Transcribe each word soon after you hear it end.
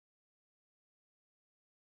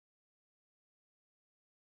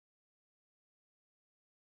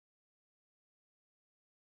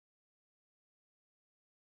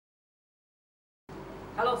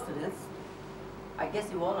Hello students, I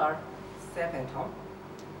guess you all are safe at home.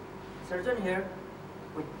 Surgeon here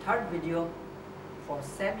with third video for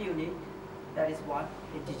same unit, that is what?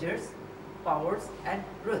 Integers, powers and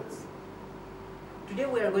roots. Today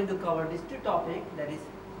we are going to cover these two topics, that is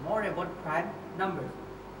more about prime numbers.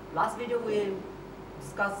 Last video we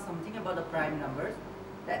discussed something about the prime numbers,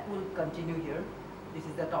 that will continue here. This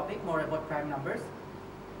is the topic more about prime numbers,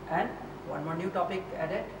 and one more new topic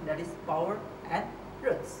added, that is power and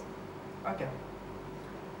roots. Okay.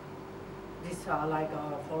 This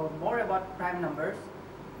for more about prime numbers.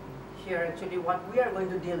 Here actually what we are going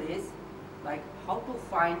to deal is like how to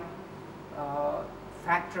find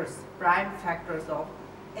factors, prime factors of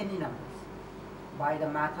any numbers by the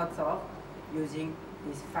methods of using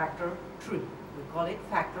this factor tree. We call it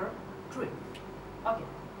factor tree. Okay.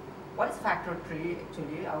 What is factor tree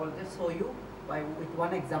actually? I will just show you with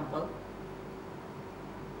one example.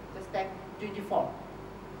 Just take 24.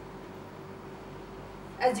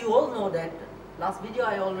 As you all know that last video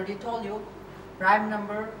I already told you, prime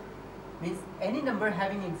number means any number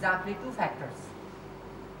having exactly two factors.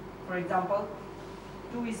 For example,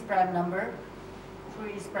 2 is prime number,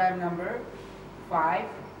 3 is prime number, 5,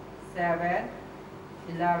 7,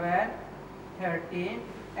 11, 13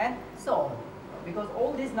 and so on. Because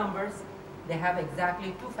all these numbers, they have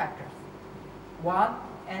exactly two factors, 1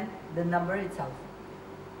 and the number itself.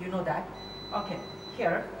 You know that? Okay,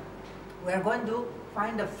 here we are going to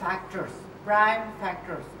find the factors, prime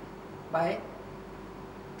factors by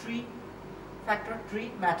factor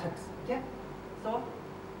tree methods. Okay, so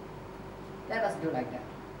let us do like that.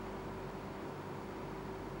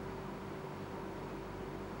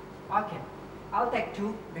 Okay, I'll take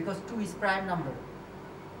 2 because 2 is prime number.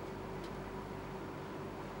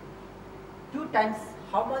 2 times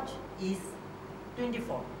how much is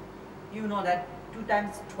 24? You know that 2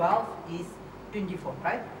 times 12 is 24,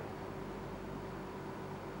 right?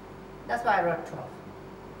 That's why I wrote 12.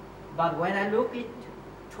 But when I look at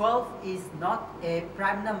 12 is not a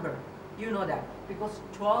prime number. You know that because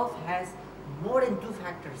 12 has more than 2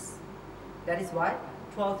 factors. That is why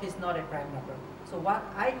 12 is not a prime number. So what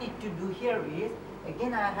I need to do here is,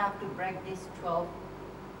 again I have to break this 12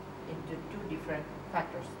 into 2 different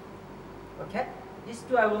factors. Okay? These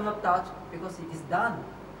 2 I will not touch because it is done.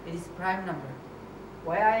 It is prime number.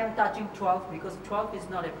 Why I am touching 12? Because 12 is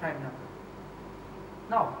not a prime number.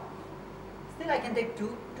 Now, still I can take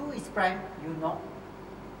 2. 2 is prime, you know.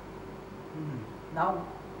 Now,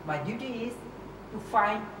 my duty is to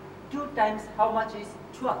find 2 times how much is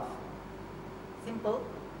 12. Simple.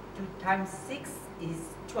 2 times 6 is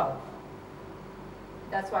 12.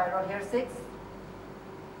 That's why I wrote here 6.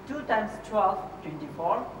 2 times 12,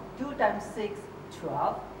 24. 2 times 6,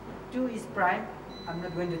 12. 2 is prime. I'm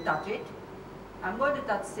not going to touch it. I'm going to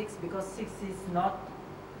touch 6 because 6 is not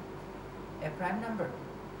a prime number.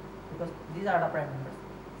 Because these are the prime numbers.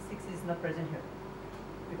 6 is not present here.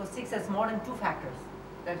 Because 6 has more than 2 factors.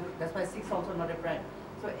 That's why 6 also not a prime.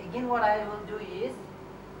 So again what I will do is,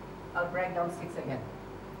 I'll break down 6 again.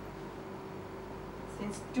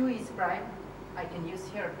 Since 2 is prime, I can use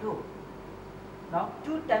here 2. Now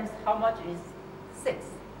 2 times how much is 6?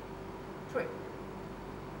 3.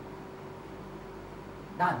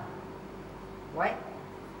 Done. Why?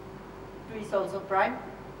 2 is also prime,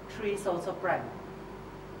 3 is also prime.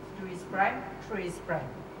 2 is prime, 3 is prime.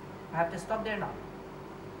 I have to stop there now.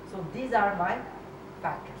 So these are my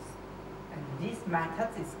factors. And this method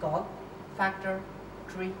is called factor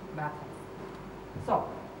tree method. So,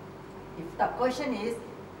 if the question is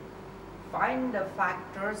find the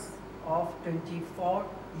factors of 24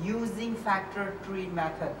 using factor tree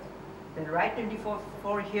method, then write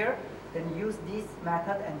 24 here, then use this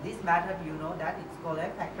method, and this method you know that it's called a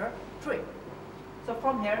factor tree. So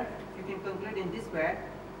from here you can conclude in this way.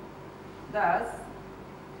 Thus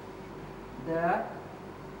the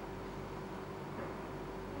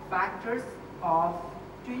factors of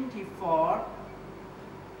 24,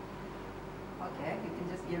 okay, you can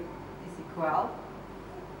just give this equal,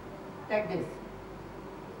 take this.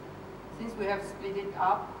 Since we have split it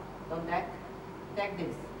up, don't take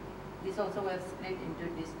this. This also will split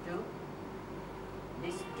into these 2.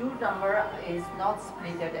 This 2 number is not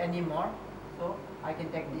splitted anymore, so I can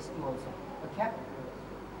take this 2 also. Okay?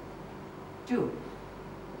 2,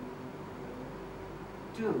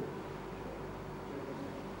 2,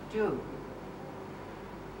 2,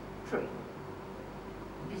 3.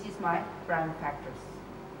 This is my prime factors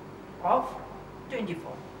of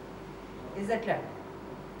 24. Is that clear?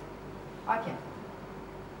 Okay.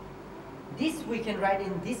 This we can write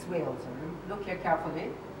in this way also. Look here carefully.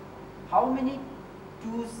 How many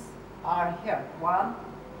 2's are here? 1,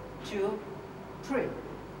 2, 3.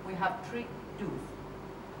 we have 3 2's.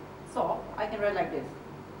 So I can write like this.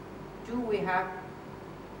 2 we have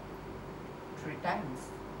 3 times.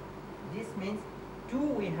 This means 2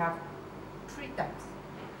 we have 3 times.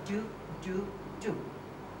 2, 2, 2.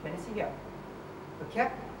 Can you see here?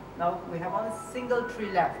 Okay? Now we have only single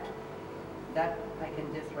 3 left. That I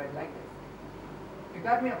can just write like this. You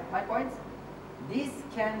got me my points? This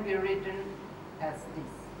can be written as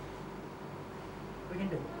this. We can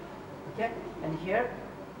do. Okay? And here,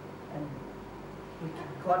 and we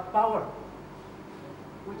got power,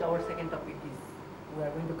 which our second topic is. We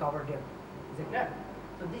are going to cover there. Is it clear?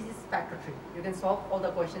 So this is factor 3. You can solve all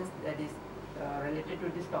the questions that is related to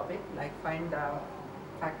this topic, like find the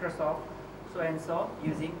factors of so and so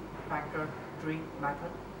using factor 3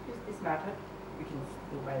 method. Use this method, you can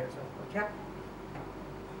do by yourself. Okay?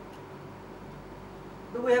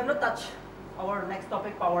 But we have not touched our next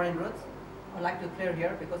topic, power and roots. I'd like to clear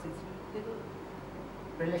here because it's little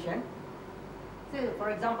relation. See, for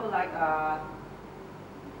example, like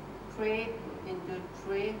 3 into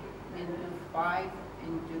 3 into 5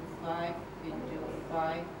 into 5 into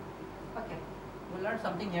 5. Okay, we'll learn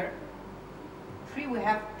something here. 3 we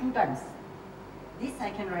have 2 times. This I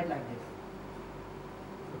can write like this.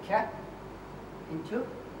 Okay? Into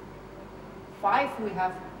 5 we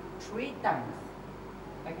have 3 times.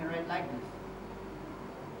 I can write like this.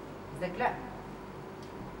 Is that clear?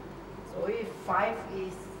 So if 5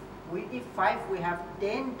 we have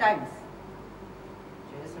 10 times,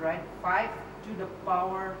 just write 5 to the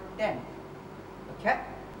power 10. Okay?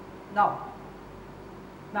 Now,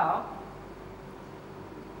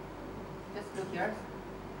 just look here.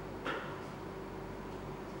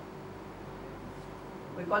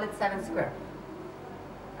 We call it 7 square.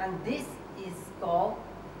 And this is called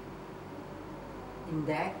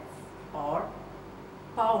index or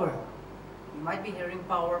power. You might be hearing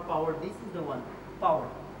power. This is the one, power.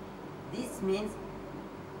 This means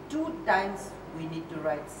 2 times we need to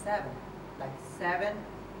write 7, like 7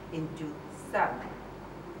 into 7.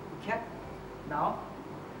 Okay? Now,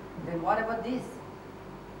 then what about this?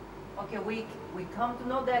 Okay, we come to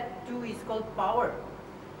know that 2 is called power.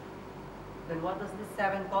 Then what does this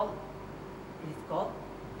 7 call? It is called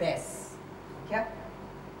base. Okay?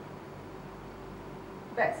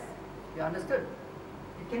 Base. You understood?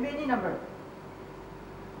 It can be any number.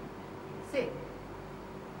 See,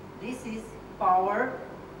 this is power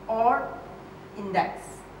or index.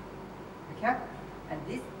 Okay? And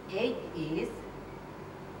this 8 is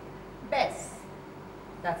base.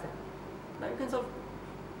 That's it. Now you can solve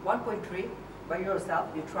 1.3 by yourself.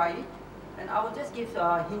 You try it. And I will just give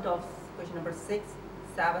a hint of question number 6,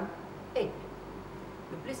 7, 8.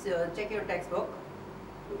 So please check your textbook.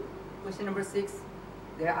 Question number 6,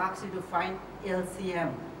 they ask you to find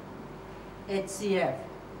LCM, HCF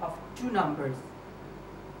of 2 numbers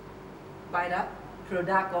by the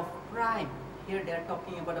product of prime. Here they are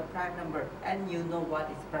talking about a prime number, and you know what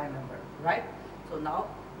is prime number, right? So now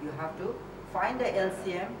you have to find the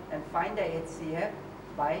LCM and find the HCF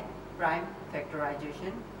by prime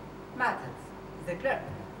factorization methods. Is that clear?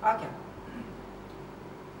 Okay.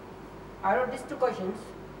 I wrote these 2 questions.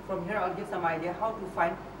 From here I'll give some idea how to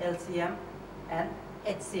find LCM and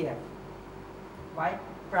HCF by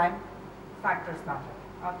prime factors method.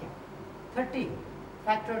 Okay. 30.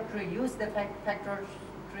 Factor 3. Use the factor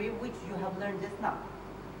 3 which you have learned just now.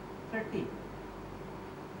 30.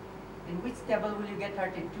 In which table will you get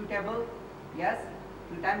 30? 2 table? Yes.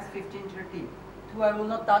 2 times 15, 30. 2 I will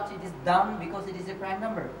not touch. It is done because it is a prime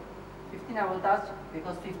number. 15 I will touch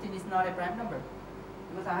because 15 is not a prime number.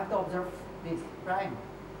 Because I have to observe this prime.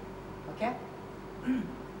 Okay?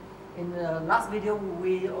 In the last video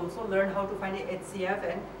we also learned how to find the HCF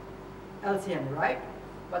and LCM, right?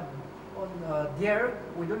 But on there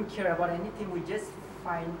we don't care about anything. We just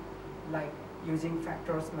find like using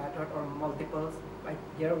factors method or multiples. Like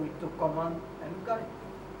here we took common and we got it.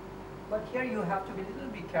 But here you have to be a little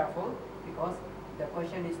bit careful because the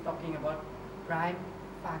question is talking about prime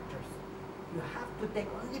factors. You have to take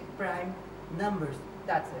only prime numbers.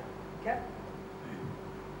 That's it. Okay?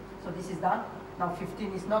 So this is done. Now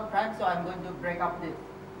 15 is not prime, so I'm going to break up this.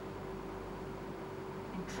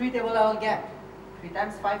 In 3 table I will get 3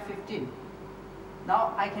 times 5, 15.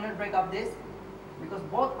 Now I cannot break up this because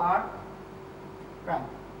both are prime.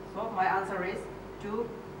 So my answer is 2,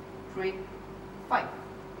 3, 5.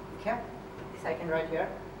 Okay? This I can write here.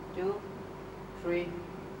 2, 3,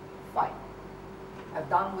 5. I've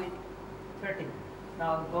done with 30.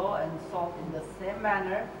 Now I'll go and solve in the same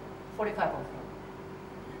manner 45 also.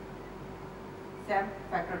 Same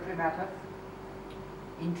factor 3 method.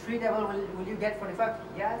 In 3 table will you get 45?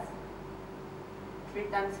 Yes. 3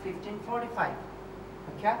 times 15, 45.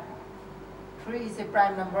 Okay? 3 is a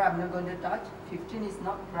prime number, I'm not going to touch. 15 is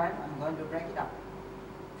not prime, I'm going to break it up.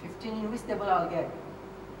 15 in which table I'll get?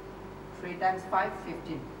 3 times 5,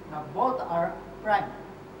 15. Now both are prime.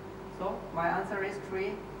 So my answer is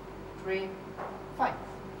 3, 3, 5.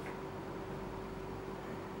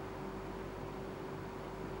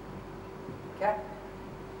 Okay?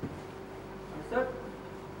 Understood?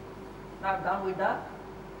 Now done with the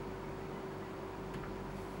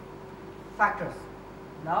factors.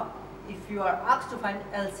 Now if you are asked to find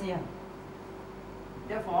LCM,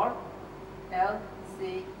 therefore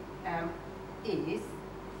LCM is,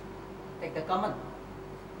 take the common.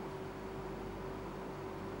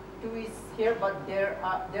 2 is here, but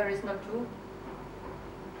there is no 2.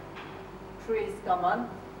 3 is common.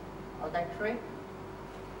 I'll take 3.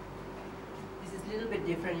 This is a little bit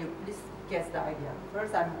different. You please guess the idea.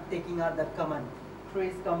 First, I'm taking out the common. 3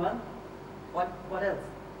 is common. What else?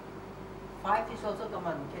 5 is also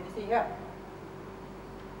common. Can you see here?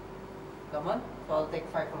 Common. So I'll take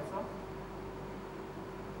 5 also.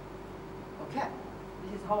 Okay.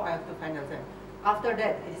 This is how I have to find LCM. After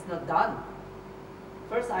that, it is not done.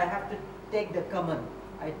 First, I have to take the common.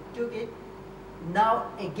 I took it.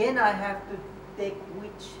 Now, again, I have to take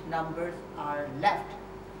which numbers are left.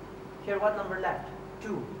 Here, what number left?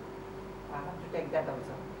 2. I have to take that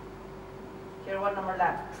also. Here, what number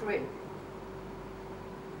left? 3.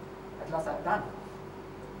 At last, I've done.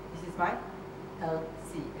 This is my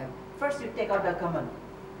LCM. First, you take out the common.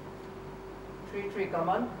 3, 3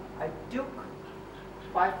 common. I took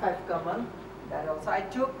 5, 5 common. That also I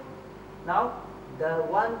took. Now, the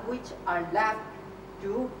one which are left,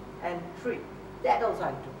 2 and 3. That also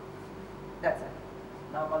I took. That's it.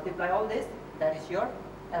 Now multiply all this. That is your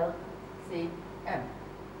LCM.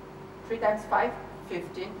 3 times 5,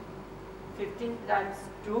 15. 15 times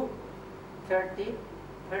 2, 30.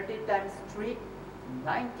 30 times 3,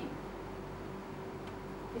 90.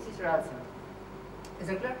 This is your LCM. Is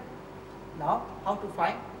it clear? Now, how to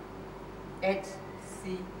find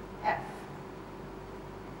HCF?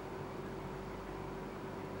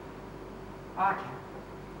 Okay.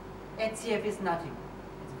 HCF is nothing.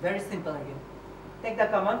 It's very simple again. Take the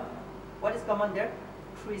common. What is common there?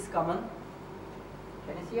 3 is common.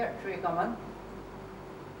 Can you see here? 3 common.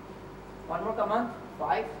 One more common.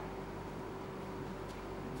 5.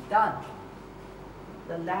 Done.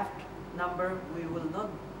 The left number, we will not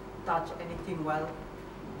touch anything while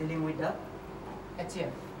dealing with the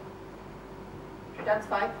HCF. 3 times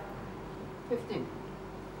 5, 15.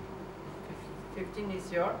 15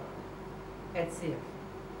 is your HCF.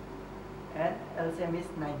 And LCM is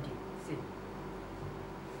 90. See.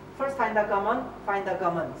 First find the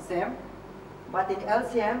common, same. But in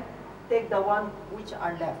LCM, take the one which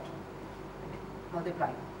are left.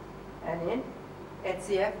 Multiply. And in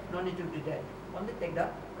HCF, no need to do that. Only take the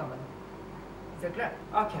common. Is that clear?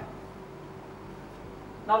 Okay.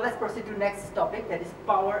 Now let's proceed to next topic, that is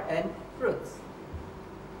power and roots.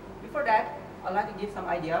 Before that, I'd like to give some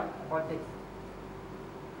idea about this.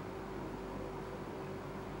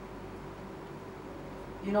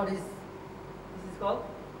 You know this is called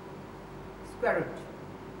square root,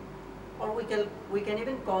 or we can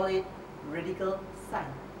even call it radical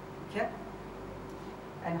sign. Okay.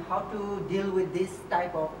 And how to deal with this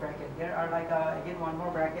type of bracket? There are like again one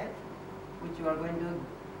more bracket which you are going to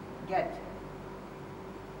get.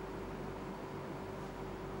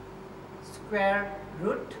 Square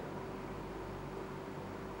root,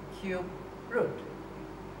 cube root.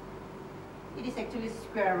 It is actually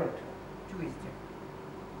square root. 2 is there.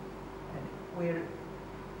 And we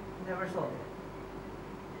never saw that.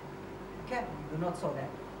 Okay, do not saw that.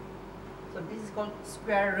 So this is called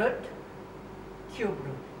square root, cube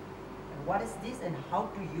root. And what is this and how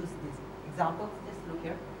to use this? Examples, just look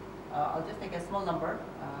here. I'll just take a small number,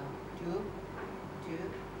 2, 2.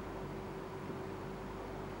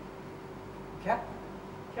 Okay?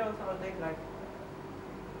 Here also I'll take like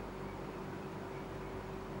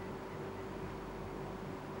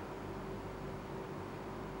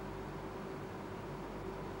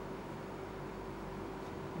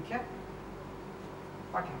okay?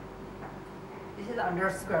 Okay. This is under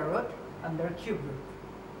square root, under cube root.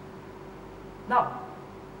 Now,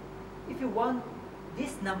 if you want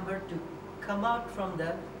this number to come out from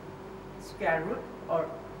the square root or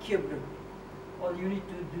cube root, all you need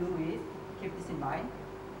to do is keep this in mind.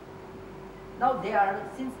 Now they are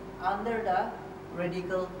since under the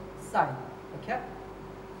radical sign. Okay?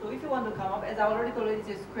 So if you want to come up, as I already told you, it's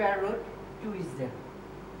a square root, 2 is there.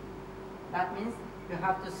 That means you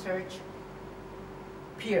have to search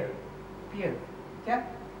pair. Okay?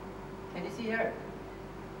 Can you see here?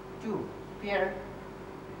 2 pair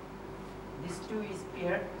This 2 is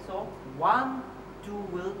pair, so 1, 2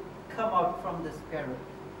 will come out from the square root.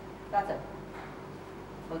 That's it.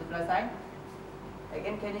 Multiply sign.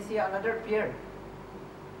 Again, can you see another pair?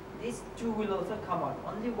 This 2 will also come out.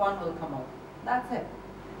 Only 1 will come out. That's it.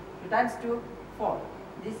 2 times 2, 4.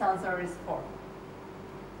 This answer is 4.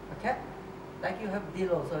 Okay? Like you have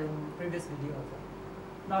did also in previous video also.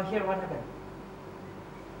 Now here what happened?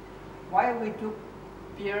 Why we took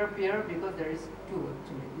pair? Because there is 2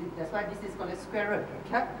 actually. That's why this is called a square root.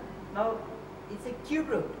 Okay? Now it's a cube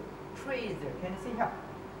root. 3 is there. Can you see here?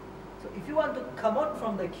 So if you want to come out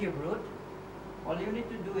from the cube root, all you need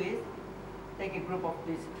to do is take a group of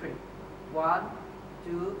these 3. 1,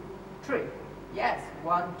 2, 3. Yes,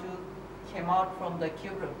 1, 2 came out from the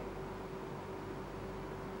cube root.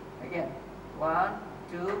 Again, 1,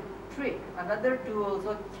 2, 3. Another 2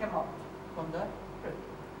 also came out from the root.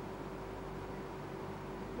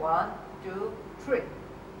 1, 2, 3.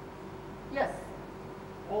 Yes,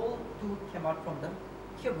 all 2 came out from the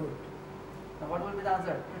cube root. Now what will be the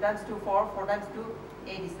answer? 2 times 2, 4. 4 times 2,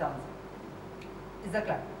 8 is the answer. Is that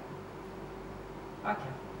clear?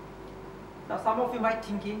 Okay. Now some of you might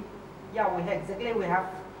thinking, yeah, we have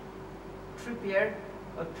 3 pair,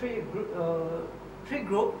 3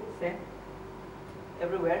 group, say,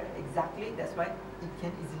 everywhere exactly. That's why it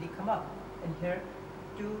can easily come up. And here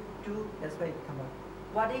 2, 2. That's why it come up.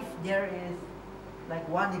 What if there is like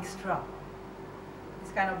 1 extra?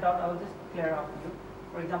 This kind of doubt I will just clear up to you.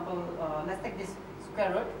 For example, let's take this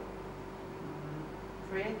square root.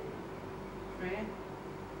 3, 3,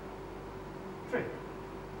 3.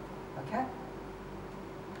 Okay?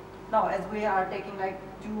 Now as we are taking like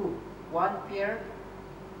 1 pair,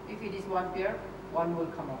 if it is 1 pair, 1 will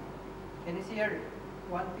come out. Can you see here?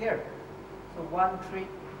 1 pair. So 1, 3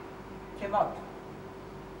 came out.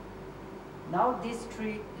 Now this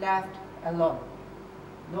 3 left alone.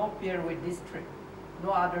 No pair with this 3.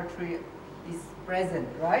 No other 3 is present,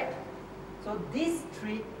 right? So this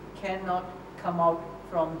 3 cannot come out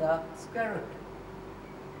from the square root.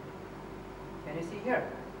 Can you see here?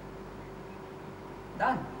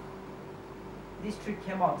 Done. This 3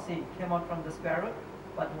 came out, see, came out from the square root,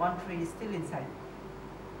 but 1 3 is still inside.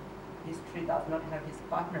 This 3 does not have his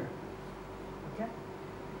partner. Okay?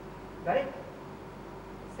 Got it?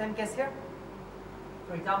 Same case here.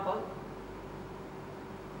 For example,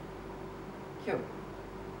 cube.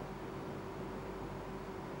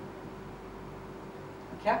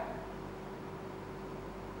 Okay?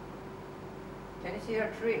 Can you see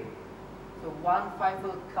here 3? So 1, 5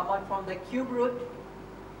 will come out from the cube root.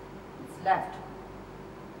 It's left.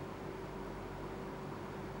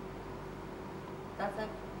 That's it.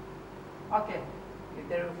 Okay. If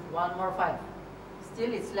there is 1 more 5,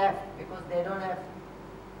 still it's left because they don't have.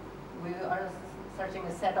 We are searching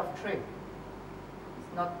a set of 3. It's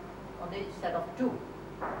not only a set of 2.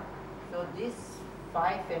 So this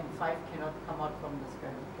 5 and 5 cannot come out from the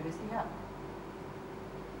square root. Can you see here?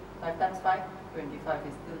 5 times 5, 25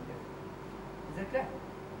 is still there. Is it clear?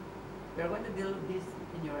 We are going to deal with this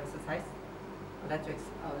in your exercise.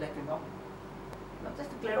 I'll let you know. Now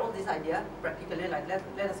just to clear all this idea practically, like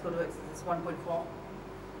let us go to exercise 1.4.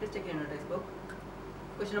 Please check in your textbook.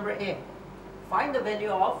 Question number A. Find the value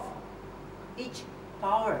of each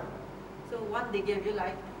power. So what they gave you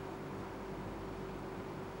like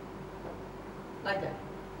that.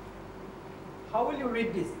 How will you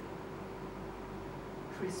read this?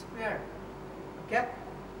 3 square. Okay?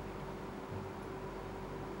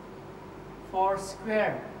 4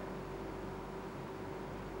 square.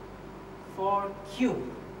 4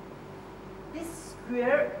 cube. This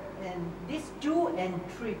square and this 2 and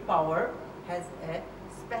 3 power has a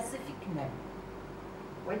specific name.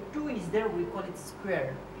 When 2 is there, we call it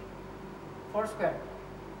square. 4 square.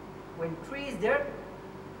 When 3 is there,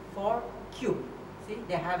 4 cube. See,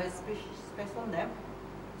 they have a special name,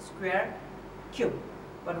 square, cube.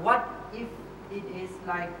 But what if it is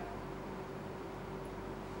like,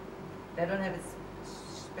 they don't have a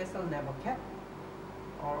special name, okay?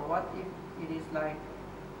 Or what if it is like,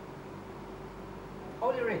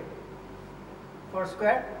 how do you read? 4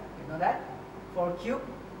 square, you know that? 4 cube,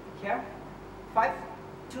 here. 5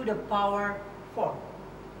 to the power 4.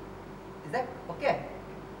 Is that okay?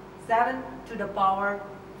 7 to the power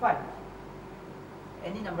 5.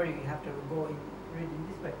 Any number you have to go in reading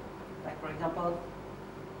this way. Like for example,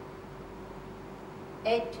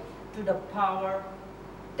 8 to the power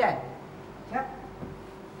 10. Okay?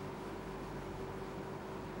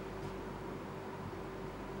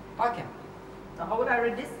 Okay. Now how would I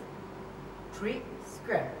read this? 3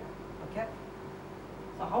 square. Okay?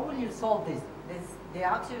 So how will you solve this? They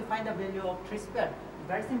ask you to find the value of 3 square.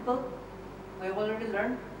 Very simple. We have already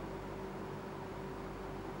learned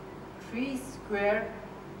 3 square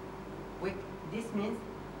with this means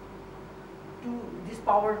 2, this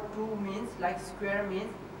power 2 means like square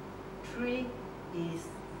means 3 is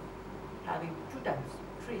having 2 times.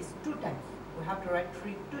 3 is 2 times. We have to write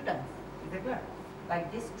 3 2 times. Is that clear?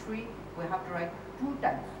 Like this 3 we have to write 2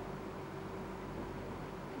 times.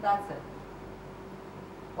 That's it.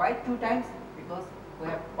 Why 2 times? Because we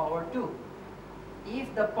have power 2.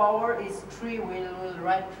 If the power is 3, we will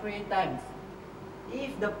write 3 times.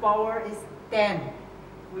 If the power is 10,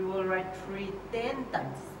 we will write 3 10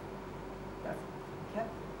 times. That's okay.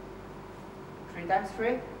 3 times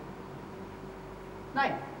 3,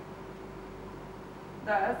 9.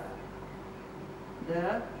 Thus,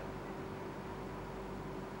 the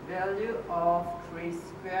value of 3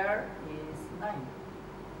 square is 9.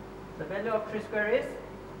 The value of 3 square is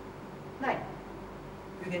 9.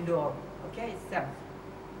 You can do all. Okay, it's same.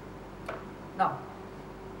 Now,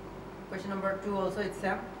 question number 2 also it's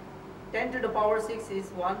same. 10 to the power 6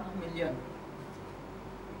 is 1 million.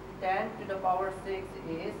 10 to the power 6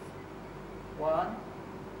 is 1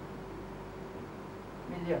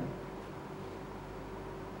 million.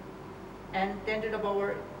 And 10 to the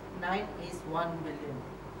power 9 is 1 billion.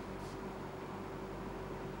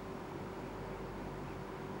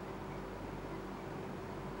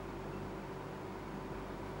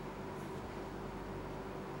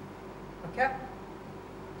 Okay?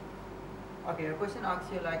 Okay, the question asks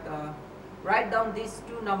you like write down these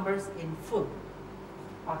 2 numbers in full.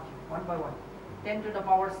 Okay, one by one. 10 to the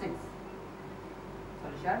power 6.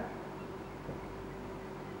 Solution.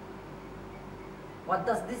 What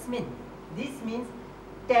does this mean? This means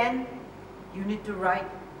 10 you need to write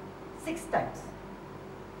 6 times.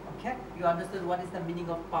 Okay? You understood what is the meaning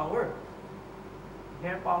of power.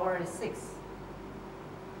 Here power is 6.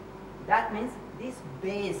 That means this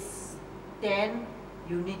base 10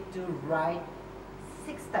 you need to write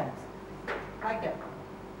 6 times. Like that.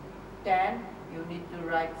 10 you need to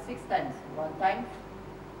write 6 times. 1 time,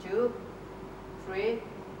 2, 3,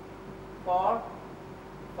 4,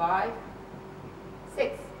 5,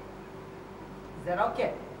 6. Is that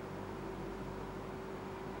okay?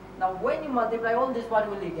 Now when you multiply all this, what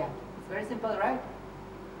will you get? It's very simple, right?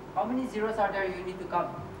 How many zeros are there you need to count?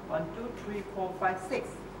 1, 2, 3, 4, 5, 6.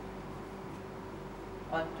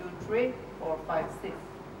 1, 2, 3, 4, 5, 6.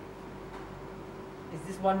 Is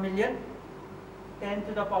this 1 million? 10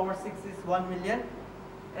 to the power 6 is 1 million.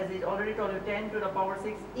 As I already told you, 10 to the power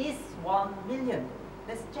 6 is 1 million.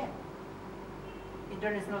 Let's check.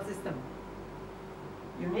 International system.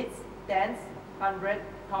 Units, tens, 100,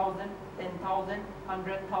 1,000, 10,000,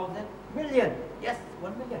 100,000, million. Yes,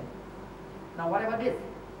 1 million. Now what about this?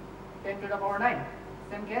 10 to the power 9.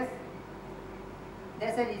 Same case. They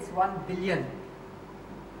said it's 1 billion.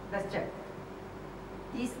 Let's check.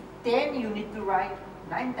 This 10 you need to write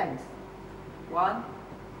 9 times. 1,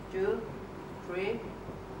 2, 3,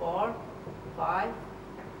 4, 5,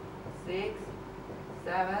 6,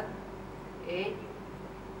 7, 8,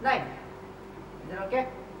 9. Is that okay?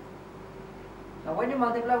 Now when you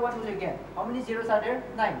multiply, what will you get? How many zeros are there?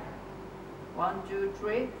 9. 1, 2,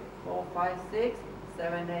 3, 4, 5, 6,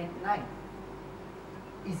 7, 8, 9.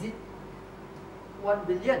 Is it 1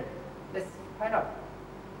 billion? Let's find out.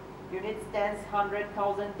 Units, tens,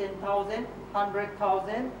 100,000, 10,000,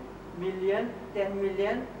 100,000, million, 10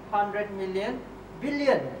 million, 100 million,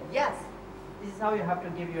 billion. Yes, this is how you have to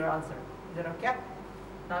give your answer. Is that okay?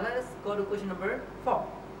 Now let us go to question number 4.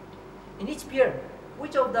 In each pair,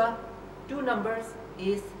 which of the 2 numbers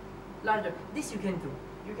is larger? This you can do.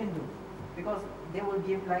 You can do because they will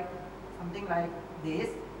give like something like this,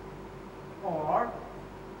 or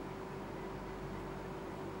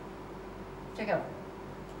check out.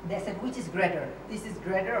 They said which is greater? This is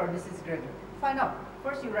greater or this is greater? Find out.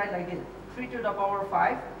 First you write like this. 3 to the power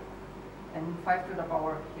 5 and 5 to the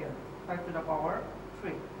power here. 5 to the power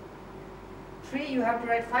 3. 3 you have to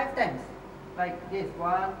write 5 times. Like this.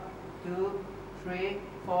 1, 2, 3,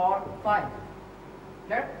 4, 5.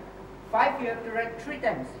 Clear? 5 you have to write 3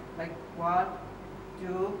 times. Like 1,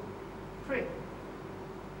 2, 3.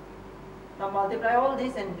 Now multiply all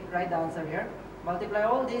this and write the answer here. Multiply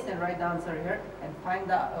all this and write the answer here, and find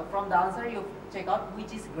the from the answer you check out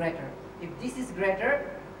which is greater. If this is greater,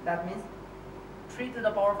 that means 3 to the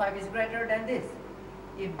power 5 is greater than this.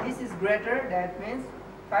 If this is greater, that means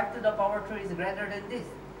 5 to the power 3 is greater than this.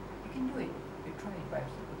 You can do it. You try it by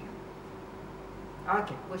yourself.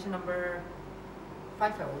 Okay, question number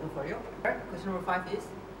 5 I will do for you. Question number 5 is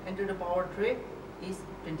n to the power 3 is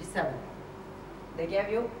 27. They gave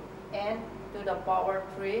you n to the power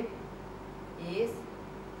 3 is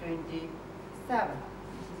 27.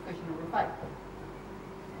 This is question number 5.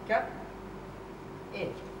 Okay?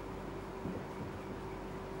 8.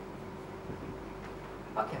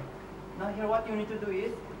 Okay, now here what you need to do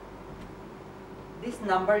is, this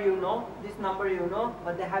number you know, this number you know,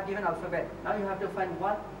 but they have given alphabet. Now you have to find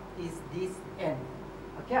what is this n.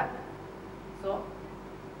 Okay, so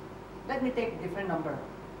let me take different number.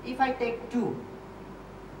 If I take 2,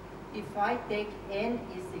 if I take n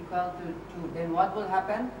is equal to 2, then what will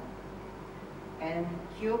happen? N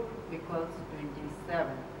cube equals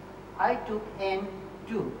 27. I took n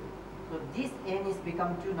 2, so this n is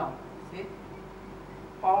become 2 now. See,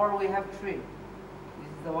 power we have 3. This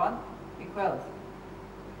is the one, equals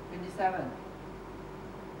 27.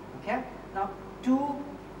 Okay, now 2,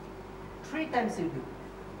 3 times you do.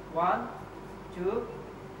 1, 2,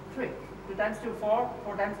 3. 2 times 2, 4.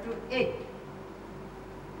 4 times 2, 8.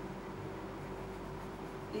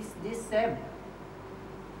 Is this same?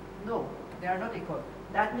 No, they are not equal.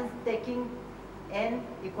 That means taking n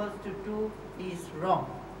equals to 2 is wrong.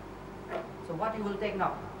 So what you will take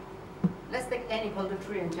now? Let's take n equal to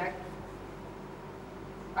 3 and check.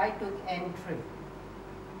 I took n 3.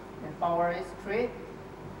 And power is 3,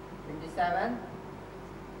 27.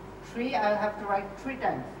 3 I'll have to write 3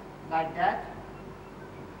 times, like that.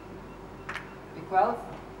 Equals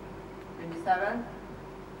 27.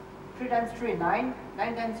 3 times 3, 9.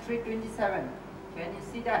 9 times 3, 27. Can you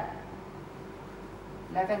see that?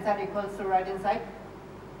 Left hand side equals to right hand side.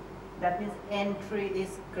 That means n3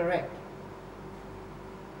 is correct.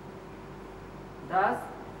 Thus,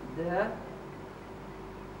 the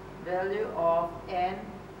value of n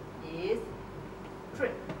is 3.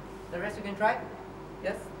 The rest you can try?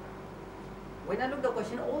 Yes? When I look the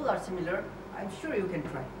question, all are similar. I'm sure you can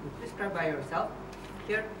try. You please try by yourself.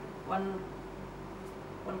 Here, one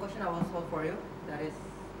question I will solve for you. That is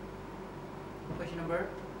question number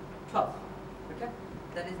 12. Okay?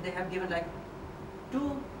 That is, they have given like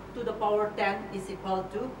 2 to the power 10 is equal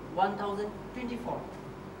to 1024.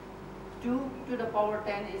 2 to the power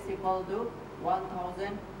 10 is equal to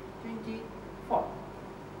 1024.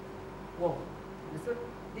 Whoa.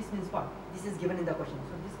 This means what? This is given in the question.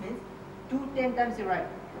 So this means 2 10 times you write.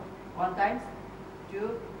 1 times,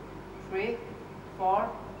 2, 3, 4,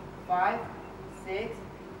 5, 6,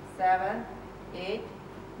 7, 8,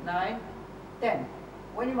 9, 10.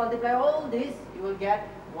 When you multiply all this, you will get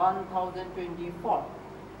 1024.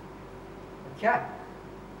 Okay.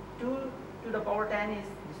 2 to the power 10 is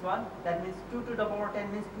this one. That means 2 to the power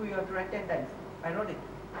 10 means 2 you have to write 10 times. I wrote it.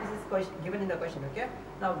 This is question, given in the question. Okay.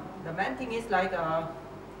 Now the main thing is like A.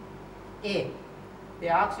 They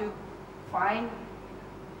ask you find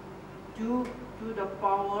 2 to the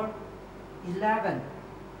power 11.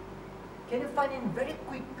 Can you find in very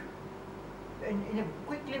quick, in a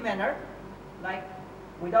quickly manner, like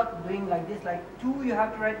without doing like this, like 2 you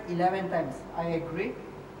have to write 11 times. I agree.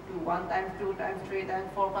 2, 1 times, 2 times, 3 times,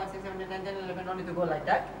 4, 5, 6, 7, 8, 9, 10, 11, don't need to go like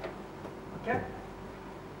that. Okay?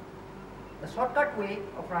 The shortcut way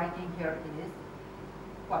of writing here is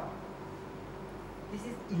what? This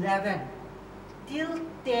is 11. Till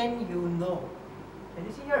 10 you know. Can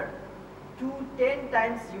you see here? 2 10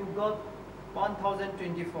 times you got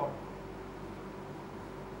 1024.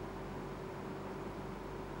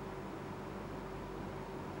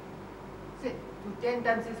 See, 2 10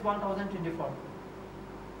 times is 1024.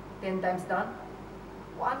 10 times done.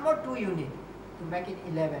 One more 2 you need to make it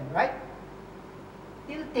 11, right?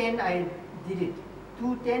 Till 10 I did it.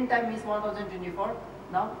 2 10 times is 1024.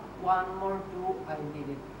 Now one more 2 I need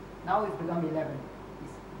it. Now it's become 11.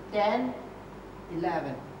 It's 10,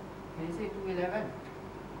 11. Can you see 2, 11?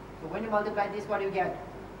 So when you multiply this, what do you get?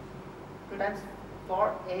 2 times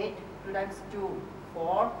 4, 8. 2 times 2,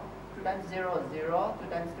 4. 2 times 0, 0. 2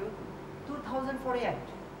 times 2, 2048. Is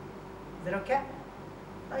that okay?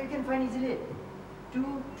 Now you can find easily.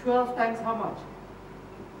 2, 12 times how much?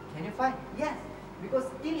 Can you find? Yes. Because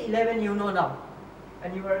till 11 you know now.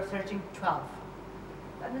 And you are searching 12.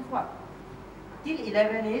 That means what? Till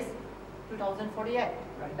 11 is 2048.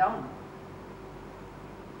 Write down.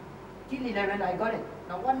 Till 11 I got it.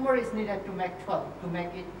 Now one more is needed to make 12. To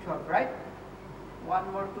make it 12, right?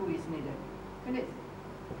 One more 2 is needed. Finish.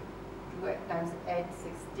 2 times 8,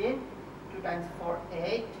 16. 2 times 4,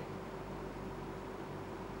 8.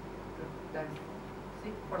 2 times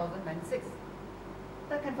 6, 4096.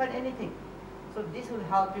 That can find anything. So this will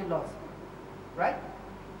help you lots. Right?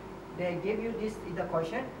 They give you this in the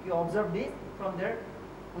question. You observe this from there.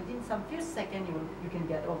 Within some few seconds you can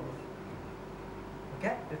get all this.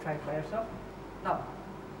 Okay? You try it by yourself. Now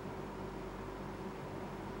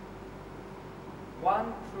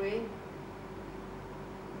 1, 3.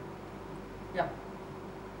 Yeah.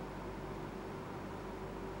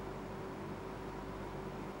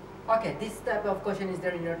 Okay, this type of question is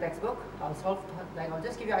there in your textbook. I'll solve, like I'll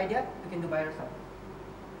just give you an idea. You can do by yourself.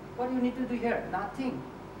 What do you need to do here? Nothing.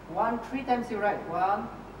 1, 3 times you write. 1,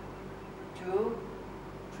 2,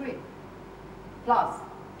 3. Plus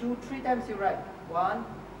 2, 3 times you write. 1,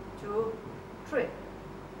 2, 3.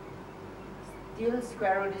 Still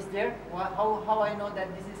square root is there. How I know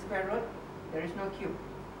that this is square root? There is no cube.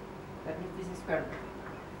 That means this is square root.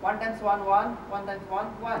 1 times 1, 1. 1 times 1,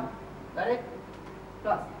 1. Got it?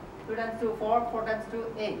 Plus 2 times 2, 4. 4 times 2,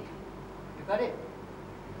 8. You got it?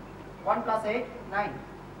 1 plus 8, 9.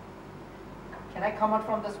 Can I come out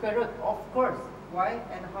from the square root? Of course. Why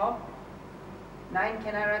and how? 9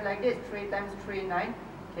 can I write like this? 3 times 3, 9.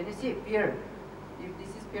 Can you see? Pair. If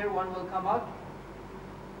this is pair, 1 will come out.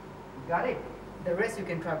 Got it? The rest you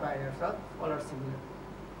can try by yourself. All are similar.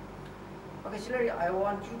 Okay, surely I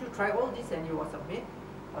want you to try all this and you WhatsApp me.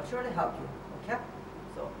 I'll surely help you. Okay?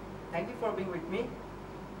 So, thank you for being with me.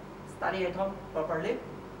 Study at home properly.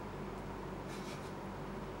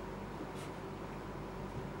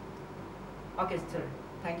 Okay, sir.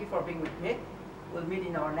 Thank you for being with me. We'll meet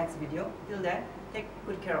in our next video. Till then, take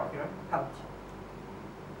good care of your health.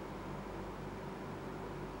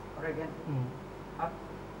 Alright, again. Up.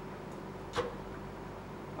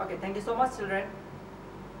 Okay, thank you so much, children.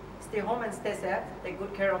 Stay home and stay safe. Take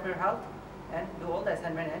good care of your health and do all the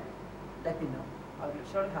assignment and let me know. I will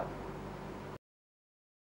surely help you.